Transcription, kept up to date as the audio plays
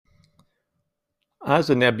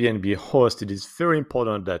As an Airbnb host, it is very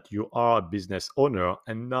important that you are a business owner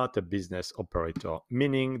and not a business operator,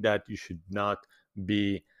 meaning that you should not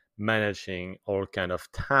be managing all kind of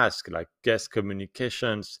tasks like guest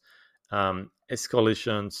communications,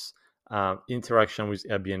 escalations, interaction with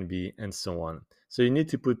Airbnb, and so on. So you need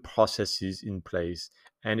to put processes in place,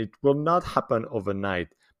 and it will not happen overnight.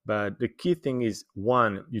 But the key thing is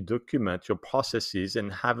one, you document your processes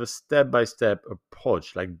and have a step by step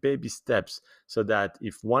approach, like baby steps, so that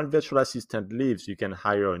if one virtual assistant leaves, you can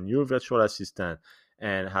hire a new virtual assistant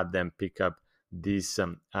and have them pick up these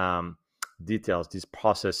details, these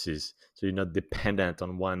processes, so you're not dependent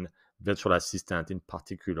on one virtual assistant in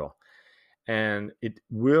particular. And it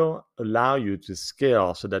will allow you to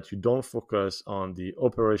scale so that you don't focus on the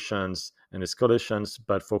operations and escalations,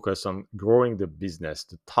 but focus on growing the business,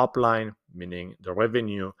 the top line, meaning the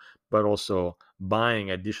revenue, but also buying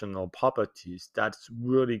additional properties. That's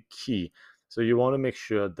really key. So you want to make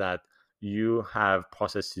sure that you have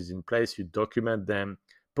processes in place, you document them,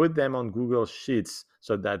 put them on Google Sheets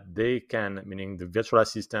so that they can, meaning the virtual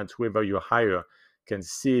assistant, whoever you hire, can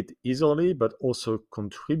see it easily, but also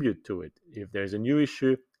contribute to it. If there's a new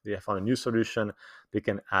issue, they have found a new solution, they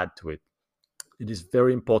can add to it. It is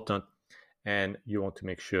very important, and you want to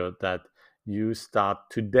make sure that you start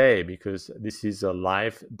today because this is a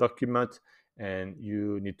live document, and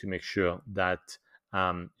you need to make sure that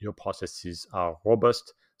your processes are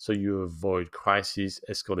robust so you avoid crisis,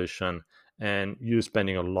 escalation, and you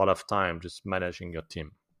spending a lot of time just managing your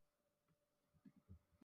team.